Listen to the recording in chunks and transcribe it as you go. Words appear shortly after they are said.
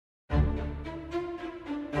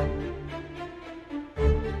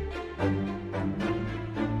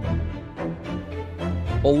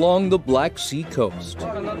along the Black Sea coast.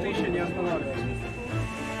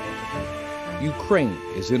 Ukraine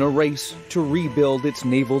is in a race to rebuild its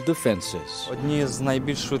naval defenses. Одні з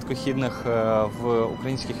найбільш швидкохідних в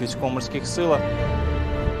українських військово-морських силах.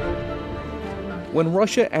 When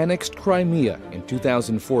Russia annexed Crimea in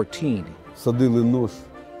 2014, Садили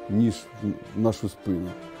ніж в нашу спину.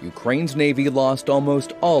 Ukraine's navy lost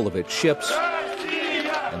almost all of its ships,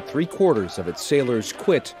 and 3/4 of its sailors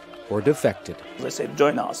quit or defected. They said,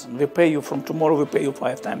 join us. We pay you from tomorrow, we pay you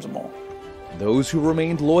 5 times more. Those who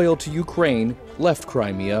remained loyal to Ukraine left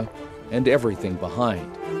Crimea and everything behind.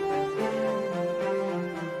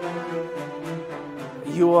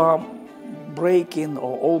 You are breaking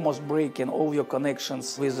or almost breaking all your connections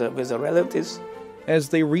with the relatives. As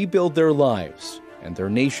they rebuild their lives and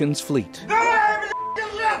their nation's fleet,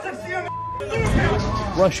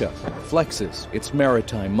 Russia flexes its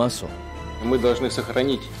maritime muscle. Мы должны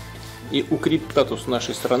сохранить и укрепить статус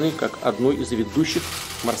нашей страны как одной из ведущих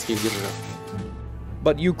морских держав.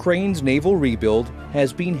 But Ukraine's naval rebuild has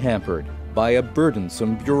been hampered by a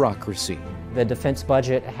burdensome bureaucracy. The defense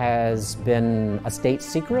budget has been a state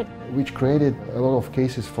secret, Which created a lot of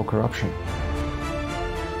cases for corruption.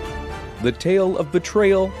 The tale of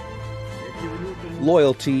betrayal,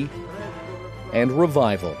 loyalty, and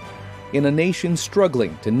revival in a nation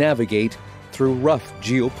struggling to navigate through rough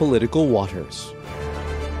geopolitical waters.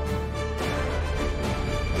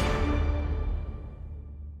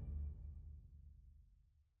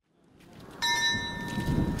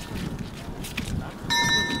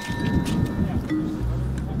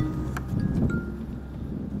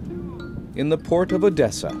 In the port of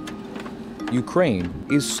Odessa, Ukraine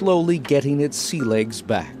is slowly getting its sea legs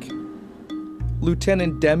back.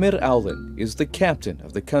 Lieutenant Damir Aulin is the captain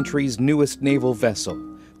of the country's newest naval vessel,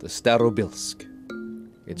 the Starobilsk.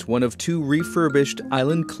 It's one of 2 refurbished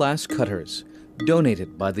island-class cutters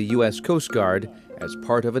donated by the U.S. Coast Guard as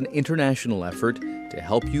part of an international effort to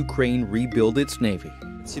help Ukraine rebuild its navy.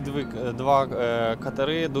 Ці два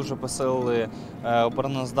катери дуже посилили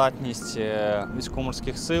обороноздатність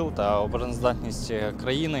військово-морських сил та обороноздатність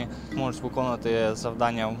країни. Можуть виконувати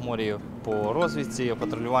завдання в морі по розвідці,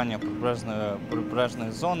 патрулювання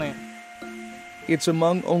прибережної зони. It's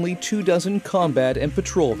among only 24 combat and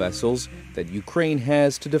patrol vessels that Ukraine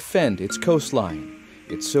has to defend its coastline,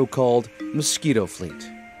 its so-called mosquito fleet.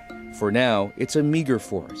 For now, it's a meager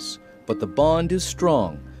force, but the bond is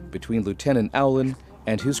strong between Lieutenant Aulin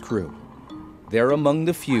and his crew. They're among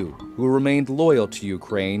the few who remained loyal to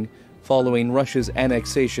Ukraine following Russia's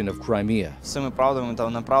annexation of Crimea. Всіми правдами та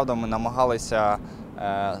неправдами намагалися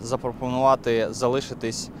запропонувати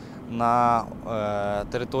залишитись на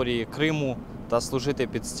території Криму та служити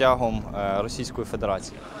під стягом Російської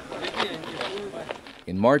Федерації.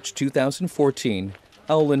 In March 2014,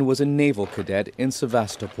 Aulin was a naval cadet in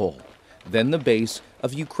Sevastopol, then the base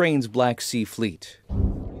of Ukraine's Black Sea Fleet.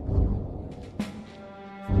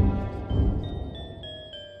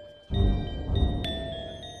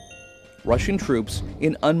 Russian troops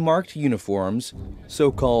in unmarked uniforms,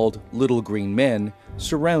 so-called little green men,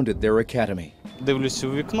 surrounded their academy. Дивлюсь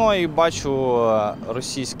у вікно і бачу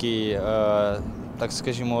російський, так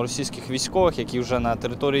скажімо, російських військових, які вже на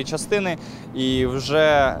території частини, і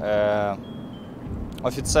вже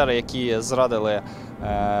офіцери, які зрадили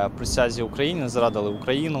присязі України, зрадили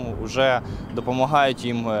Україну, вже допомагають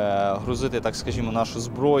їм грузити, так скажімо, нашу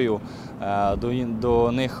зброю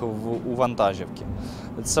до них у вантажівки.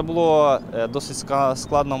 Це було досить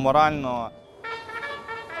складно морально.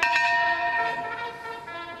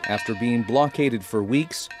 After being blockaded for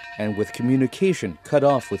weeks and with communication cut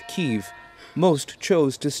off with Kyiv, most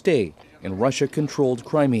chose to stay in Russia-controlled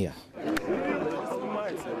Crimea.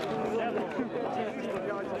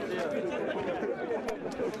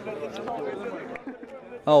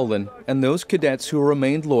 Aulin and those cadets who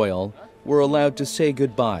remained loyal were allowed to say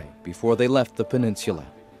goodbye before they left the peninsula.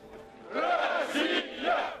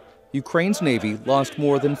 Ukraine's navy lost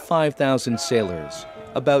more than 5,000 sailors,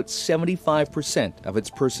 about 75% of its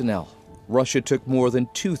personnel. Russia took more than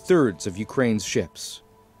 2/3 of Ukraine's ships.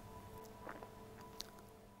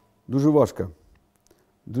 Дуже важко.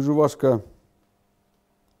 Дуже важко,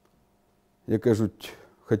 як кажуть,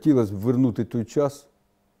 хотілося б вернути той час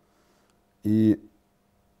і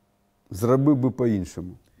зробив би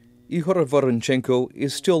по-іншому. Igor Voronchenko is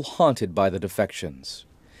still haunted by the defections.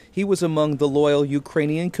 He was among the loyal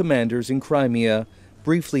Ukrainian commanders in Crimea,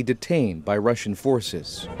 briefly detained by Russian forces.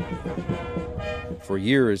 For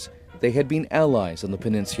years, they had been allies on the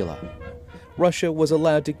peninsula. Russia was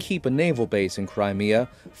allowed to keep a naval base in Crimea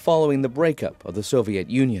following the breakup of the Soviet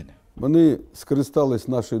Union. Вони скористались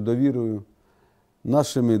нашою довірою,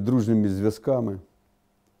 нашими дружніми зв'язками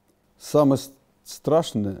Саме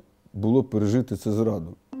страшне було пережити це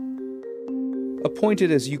зраду.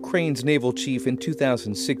 Appointed as Ukraine's naval chief in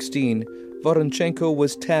 2016, Voronchenko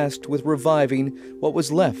was tasked with reviving what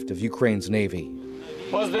was left of Ukraine's navy.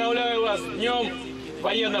 Поздравляю вас с Днем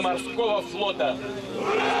военно-морского флота!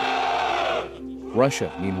 Russia,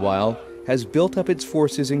 meanwhile, has built up its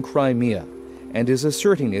forces in Crimea and is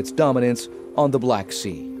asserting its dominance on the Black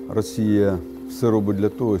Sea. Росія все робить для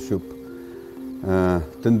того, щоб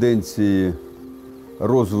тенденції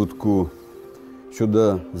розвитку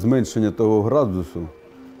щодо зменшення того градусу,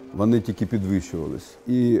 вони тільки підвищувались.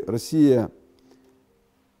 І Росія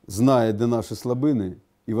знає, де наші слабини,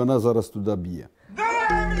 і вона зараз туди б'є.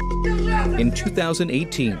 In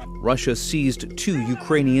 2018, Russia seized 2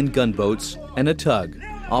 Ukrainian gunboats and a tug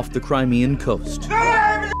off the Crimean coast.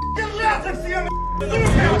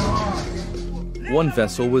 One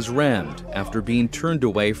vessel was rammed after being turned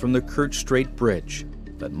away from the Kerch Strait Bridge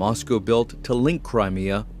that Moscow built to link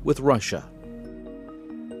Crimea with Russia.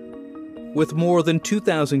 With more than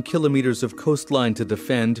 2,000 kilometers of coastline to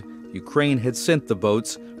defend, Ukraine had sent the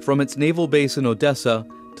boats from its naval base in Odessa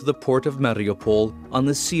to the port of Mariupol on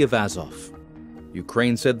the Sea of Azov.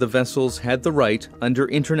 Ukraine said the vessels had the right, under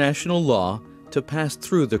international law, to pass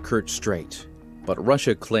through the Kerch Strait. But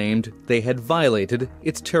Russia claimed they had violated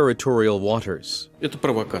its territorial waters. Это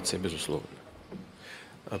провокация, безусловно.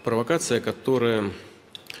 Провокация, которая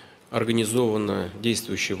организована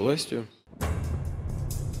действующей властью.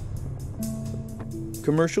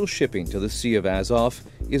 Commercial shipping to the Sea of Azov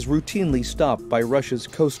is routinely stopped by Russia's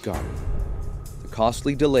Coast Guard. The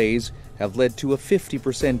costly delays have led to a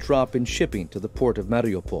 50% drop in shipping to the port of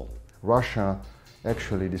Mariupol. Russia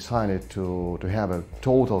actually decided to have a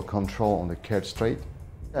total control on the Kerch Strait.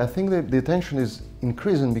 I think that the tension is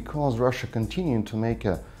increasing because Russia continuing to make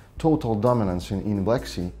a total dominance in Black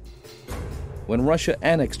Sea. When Russia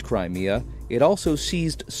annexed Crimea, it also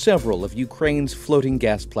seized several of Ukraine's floating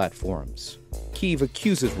gas platforms. Kyiv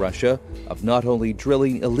accuses Russia of not only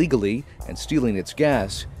drilling illegally and stealing its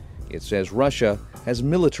gas, it says Russia has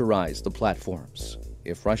militarized the platforms.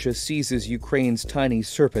 If Russia seizes Ukraine's tiny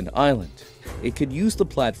Serpent Island, it could use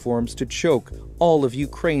the platforms to choke all of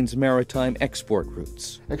Ukraine's maritime export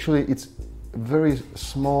routes. Actually, it's a very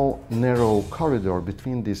small, narrow corridor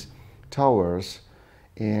between these towers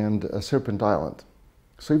and Serpent Island.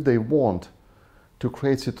 So if they want to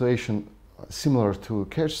create a situation similar to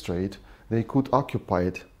Kerch Strait, they could occupy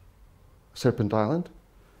it, Serpent Island,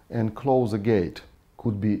 and close the gate.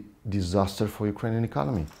 Could be disaster for Ukrainian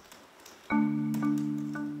economy.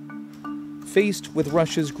 Faced with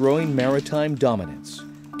Russia's growing maritime dominance,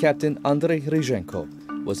 Captain Andrei Ryzhenko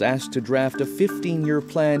was asked to draft a 15-year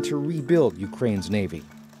plan to rebuild Ukraine's navy.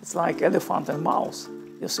 It's like elephant and mouse.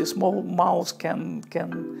 You see, small mouse can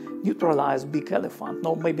neutralize big elephant.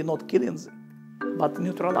 No, maybe not killing them, but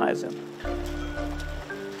neutralizing.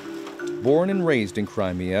 Born and raised in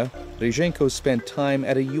Crimea, Ryzhenko spent time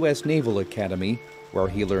at a U.S. Naval Academy where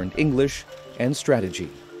he learned English and strategy.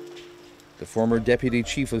 The former Deputy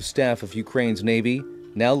Chief of Staff of Ukraine's Navy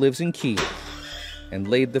now lives in Kyiv and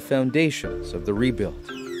laid the foundations of the rebuild.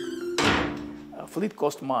 Fleet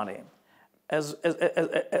costs money.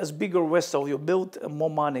 As bigger vessel you build, more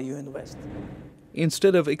money you invest.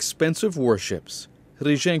 Instead of expensive warships,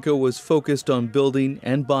 Ryzhenko was focused on building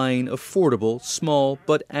and buying affordable, small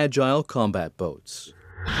but agile combat boats.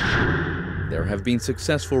 There have been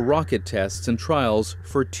successful rocket tests and trials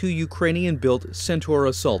for 2 Ukrainian-built Centaur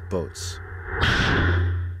assault boats.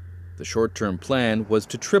 The short-term plan was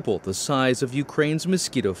to triple the size of Ukraine's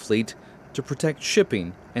Mosquito fleet to protect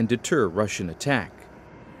shipping and deter Russian attack.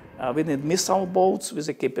 We need missile boats with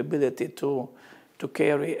the capability to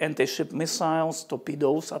carry anti-ship missiles,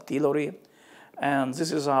 torpedoes, artillery. And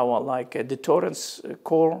this is our deterrence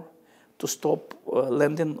core to stop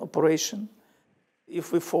landing operation.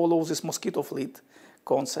 If we follow this Mosquito fleet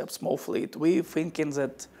concept, small fleet, we're thinking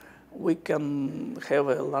that we can have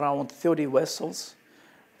around 30 vessels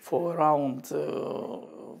for around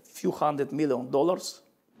few $100 million.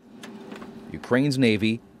 Ukraine's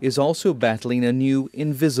Navy is also battling a new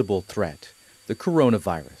invisible threat, the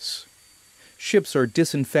coronavirus. Ships are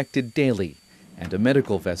disinfected daily, and a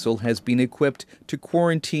medical vessel has been equipped to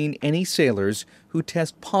quarantine any sailors who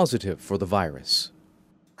test positive for the virus.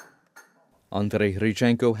 Andrei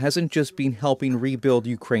Ryzhenko hasn't just been helping rebuild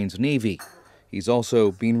Ukraine's Navy. He's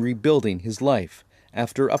also been rebuilding his life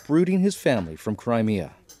after uprooting his family from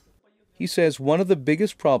Crimea. He says one of the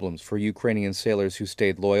biggest problems for Ukrainian sailors who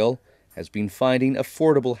stayed loyal has been finding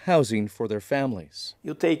affordable housing for their families.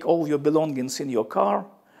 You take all your belongings in your car,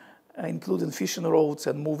 including fishing rods,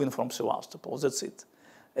 and moving from Sevastopol. That's it.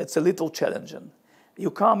 It's a little challenging. You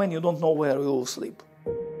come and you don't know where you will sleep.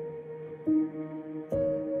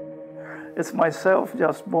 It's myself,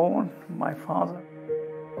 just born, my father.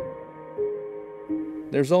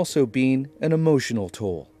 There's also been an emotional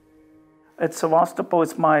toll. At Sevastopol,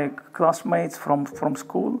 it's my classmates from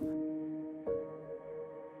school.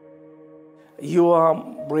 You are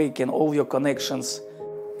breaking all your connections.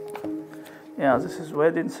 Yeah, this is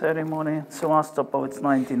wedding ceremony. Sevastopol, it's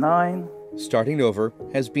 99. Starting over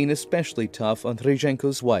has been especially tough on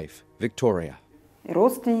Ryzhenko's wife, Victoria. И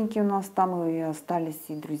родственники у нас там, и остались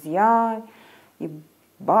и друзья, и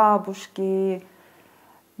бабушки,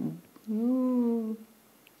 и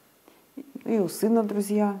у сына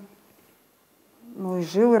друзья. Ну и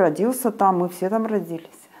жил, и родился там, мы все там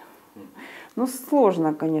родились. Ну,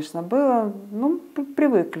 сложно, конечно, было, ну,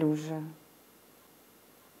 привыкли уже.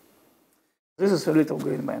 This is a little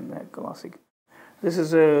green man, classic. This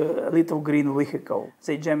is a little green vehicle.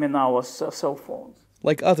 They jam in our cell phones.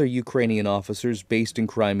 Like other Ukrainian officers based in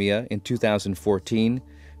Crimea in 2014,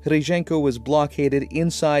 Ryzhenko was blockaded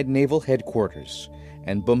inside naval headquarters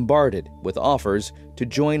and bombarded with offers to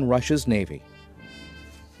join Russia's navy.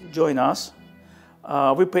 Join us.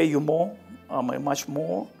 We pay you more, much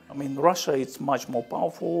more. I mean, Russia is much more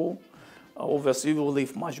powerful. Obviously, you will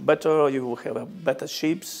live much better. You will have better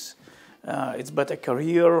ships. It's better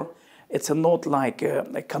career. It's not like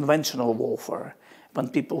a conventional warfare when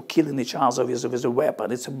people killing each other with a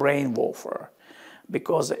weapon. It's a brain warfare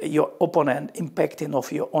because your opponent impacting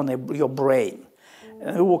of your brain.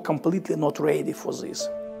 And we were completely not ready for this.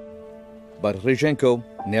 But Ryzhenko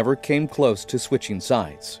never came close to switching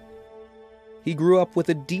sides. He grew up with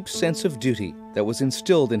a deep sense of duty that was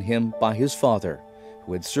instilled in him by his father,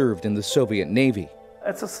 who had served in the Soviet Navy.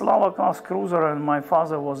 It's a Slava-class cruiser, and my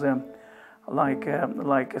father was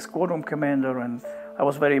like a squadron commander, and I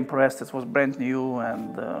was very impressed. It was brand new,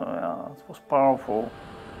 and it was powerful.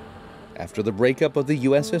 After the breakup of the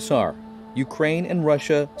USSR, Ukraine and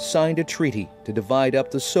Russia signed a treaty to divide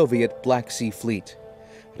up the Soviet Black Sea Fleet.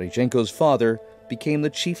 Ryzhenko's father became the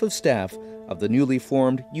chief of staff of the newly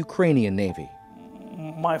formed Ukrainian Navy.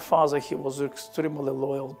 My father, he was extremely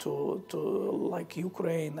loyal to like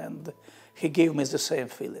Ukraine, and he gave me the same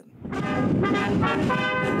feeling.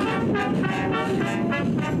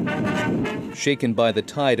 Shaken by the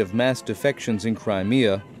tide of mass defections in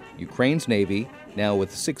Crimea, Ukraine's Navy, now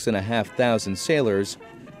with 6,500 sailors,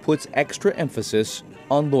 puts extra emphasis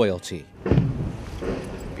on loyalty.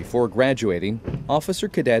 Before graduating, officer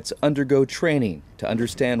cadets undergo training to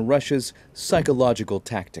understand Russia's psychological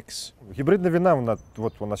tactics. Гібридна війна,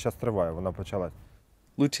 вона зараз триває, вона почалась.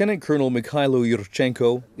 Lieutenant Colonel Mikhailo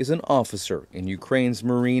Yurchenko is an officer in Ukraine's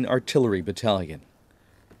Marine Artillery Battalion.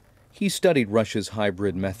 He studied Russia's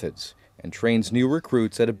hybrid methods and trains new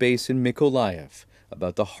recruits at a base in Mykolaiv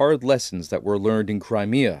about the hard lessons that were learned in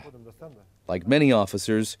Crimea. Like many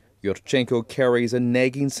officers, Yurchenko carries a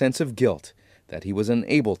nagging sense of guilt that he was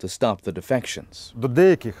unable to stop the defections. До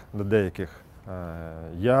деяких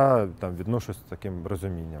я там відношусь з таким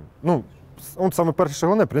розумінням. Ну, саме перше, що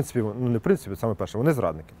вони, саме перше, вони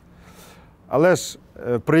зрадники. Але ж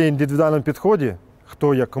при індивідуальному підході,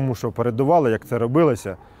 хто як кому що передували, як це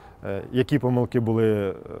робилося, які помилки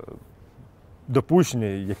були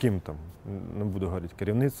допущені, яким там, не буду говорити,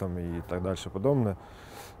 керівництвом і так далі подобне.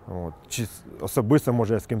 От. Чи особисто,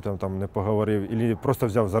 може, я з ким там не поговорив, або просто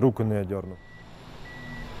взяв за руку, не одернув.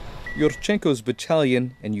 Yurchenko's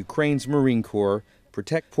battalion and Ukraine's Marine Corps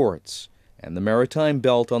protect ports and the maritime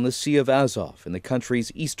belt on the Sea of Azov in the country's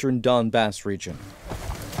eastern Donbass region.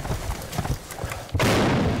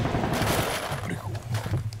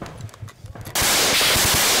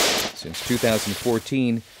 Since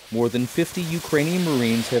 2014, more than 50 Ukrainian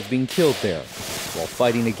Marines have been killed there while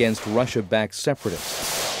fighting against Russia-backed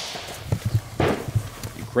separatists.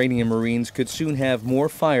 Ukrainian Marines could soon have more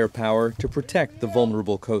firepower to protect the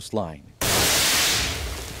vulnerable coastline.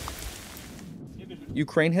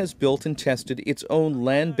 Ukraine has built and tested its own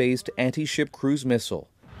land-based anti-ship cruise missile,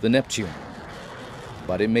 the Neptune.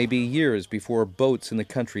 But it may be years before boats in the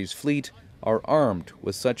country's fleet are armed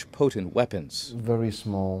with such potent weapons. Very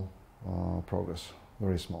small progress,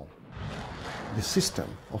 very small. The system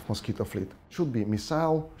of Mosquito fleet should be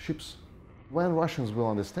missile ships. When Russians will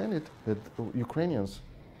understand it, that Ukrainians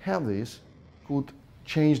have this, could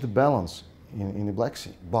change the balance in the Black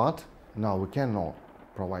Sea. But now we cannot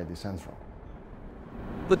provide this answer.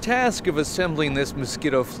 The task of assembling this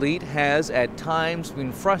Mosquito fleet has, at times,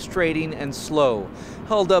 been frustrating and slow,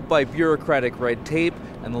 held up by bureaucratic red tape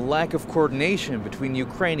and the lack of coordination between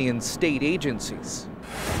Ukrainian state agencies.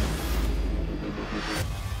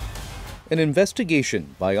 An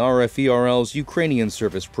investigation by RFERL's Ukrainian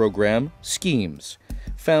service program, Schemes,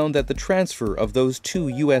 found that the transfer of those 2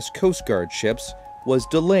 U.S. Coast Guard ships was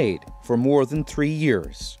delayed for more than 3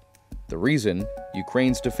 years. The reason,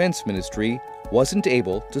 Ukraine's defense ministry wasn't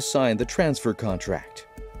able to sign the transfer contract.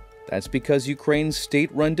 That's because Ukraine's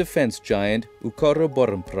state-run defense giant,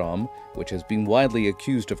 Ucraineană, which has been widely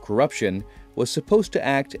accused of corruption, was supposed to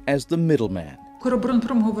act as the middleman.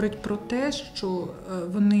 Укроборонпром говорить про те, що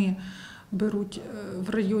вони беруть в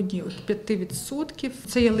районі 5%.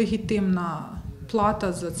 Це є легітимна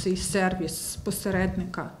плата за цей сервіс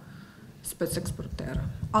посередника спецекспортера.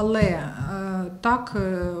 Але так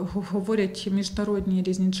говорять міжнародні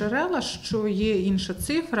різні джерела, що є інша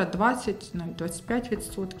цифра 20, навіть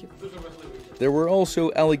 25%. There were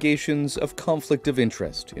also allegations of conflict of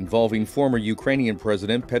interest involving former Ukrainian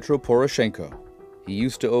President Petro Poroshenko. He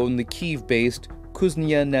used to own the Kyiv-based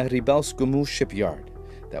Kuznia na Rybalskomu shipyard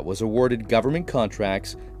that was awarded government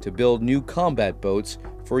contracts to build new combat boats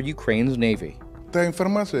for Ukraine's navy. Та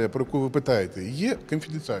інформація, про яку ви питаєте, є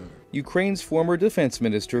конфіденціальною. Ukraine's former defense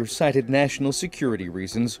minister cited national security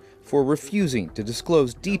reasons for refusing to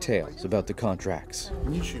disclose details about the contracts.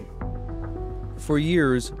 Нічим. For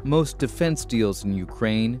years, most defense deals in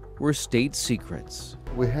Ukraine were state secrets.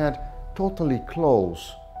 We had totally closed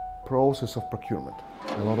process of procurement,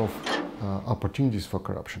 a lot of opportunities for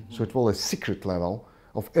corruption. So it was a secret level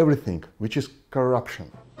of everything, which is corruption.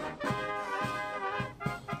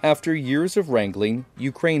 After years of wrangling,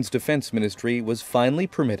 Ukraine's defense ministry was finally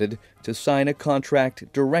permitted to sign a contract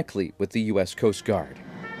directly with the U.S. Coast Guard.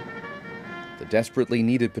 The desperately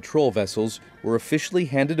needed patrol vessels were officially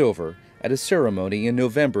handed over at a ceremony in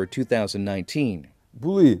November 2019.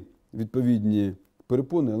 Були відповідні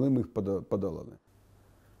перепони, але ми їх подолали.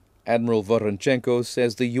 Admiral Voronchenko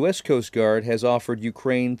says the U.S. Coast Guard has offered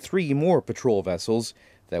Ukraine 3 more patrol vessels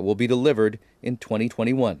that will be delivered in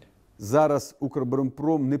 2021. Зараз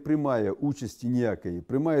Укроборонпром не приймає участі ніякої.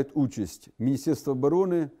 Приймають участь Міністерство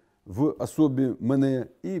оборони в особі мене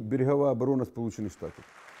і берегова оборона Сполучених Штатів.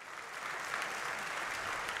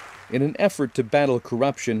 In an effort to battle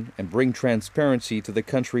corruption and bring transparency to the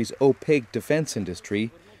country's opaque defense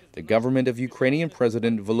industry, the government of Ukrainian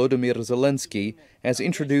President Volodymyr Zelensky has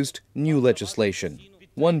introduced new legislation.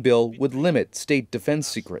 One bill would limit state defense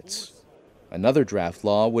secrets. Another draft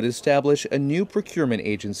law would establish a new procurement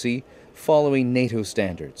agency following NATO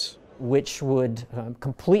standards, which would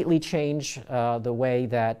completely change the way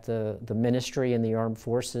that the ministry and the armed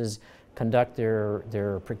forces conduct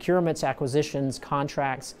their procurements, acquisitions,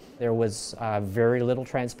 contracts. There was very little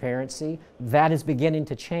transparency. That is beginning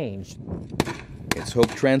to change. It's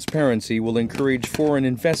hoped transparency will encourage foreign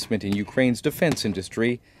investment in Ukraine's defense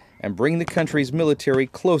industry and bring the country's military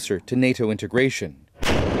closer to NATO integration.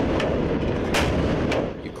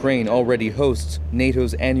 Ukraine already hosts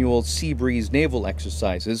NATO's annual Sea Breeze naval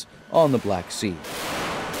exercises on the Black Sea.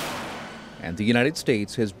 And the United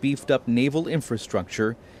States has beefed up naval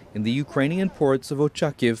infrastructure in the Ukrainian ports of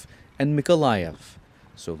Ochakiv and Mykolaiv,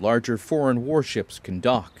 so larger foreign warships can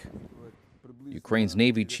dock. Ukraine's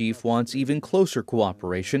Navy chief wants even closer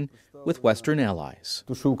cooperation with Western allies.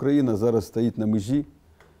 То, що Україна зараз стоїть на межі,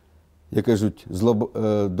 як кажуть,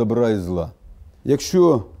 добра і зла.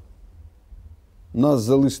 Якщо нас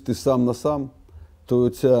залишити сам на сам, то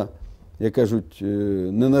ця, як кажуть,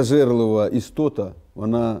 ненажерлива істота,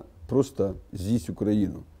 вона просто з'їсть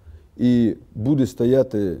Україну. І буде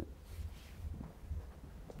стояти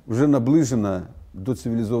вже наближена до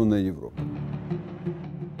цивілізованої Європи.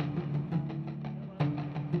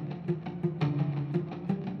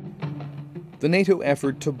 The NATO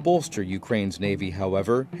effort to bolster Ukraine's navy,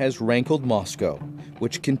 however, has rankled Moscow,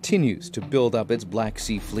 which continues to build up its Black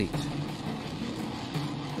Sea fleet.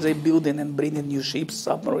 They build in and bring in new ships,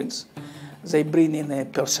 submarines. They bring in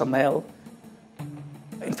personnel.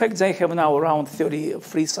 In fact, they have now around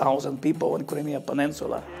 33,000 people in Crimeea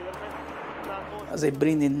Peninsula. They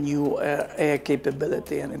bring in new air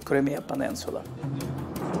capability in Crimeea Peninsula.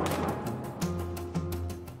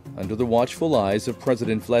 Under the watchful eyes of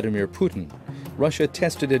President Vladimir Putin, Russia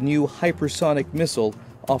tested a new hypersonic missile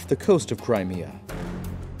off the coast of Crimea.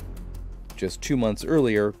 Just 2 months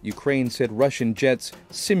earlier, Ukraine said Russian jets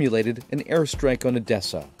simulated an airstrike on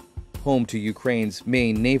Odessa, home to Ukraine's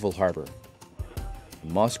main naval harbor.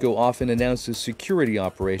 Moscow often announces security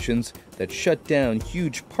operations that shut down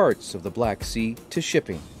huge parts of the Black Sea to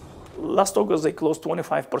shipping. Last August, they closed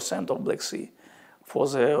 25% of Black Sea for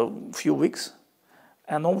the few weeks.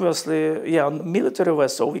 And obviously, yeah, military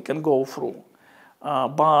vessel we can go through.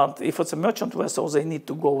 But if it's a merchant vessel, they need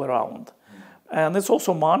to go around. And it's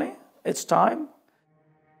also money, it's time.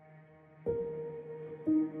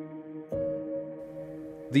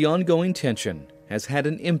 The ongoing tension has had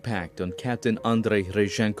an impact on Captain Andrei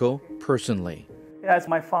Rezhenko personally. Yeah, it's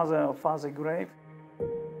my father's grave.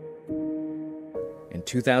 In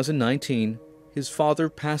 2019, his father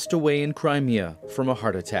passed away in Crimea from a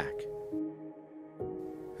heart attack.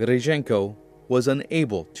 Rezhenko was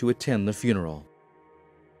unable to attend the funeral.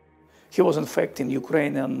 He was in fact in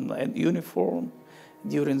Ukrainian uniform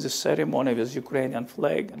during the ceremony with Ukrainian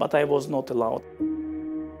flag, but I was not allowed.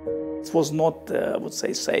 It was not, I would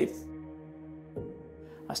say, safe.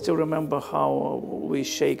 I still remember how we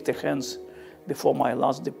shook the hands before my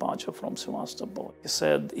last departure from Sevastopol. He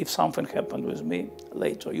said, if something happened with me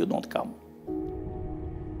later, you don't come.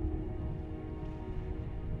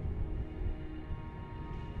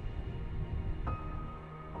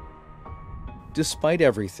 Despite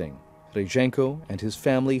everything, Rezhenko and his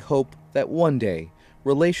family hope that one day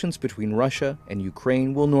relations between Russia and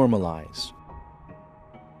Ukraine will normalize,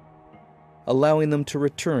 allowing them to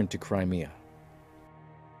return to Crimea.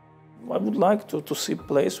 I would like to see a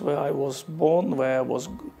place where I was born, where I was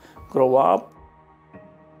grow up. I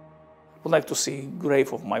would like to see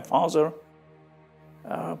grave of my father,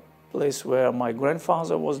 a place where my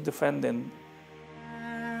grandfather was defending.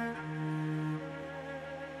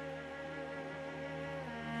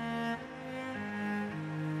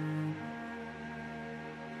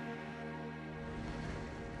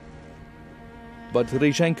 But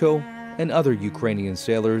Rezhenko and other Ukrainian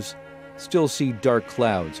sailors still see dark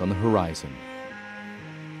clouds on the horizon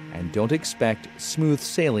and don't expect smooth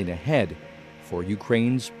sailing ahead for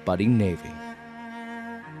Ukraine's budding navy.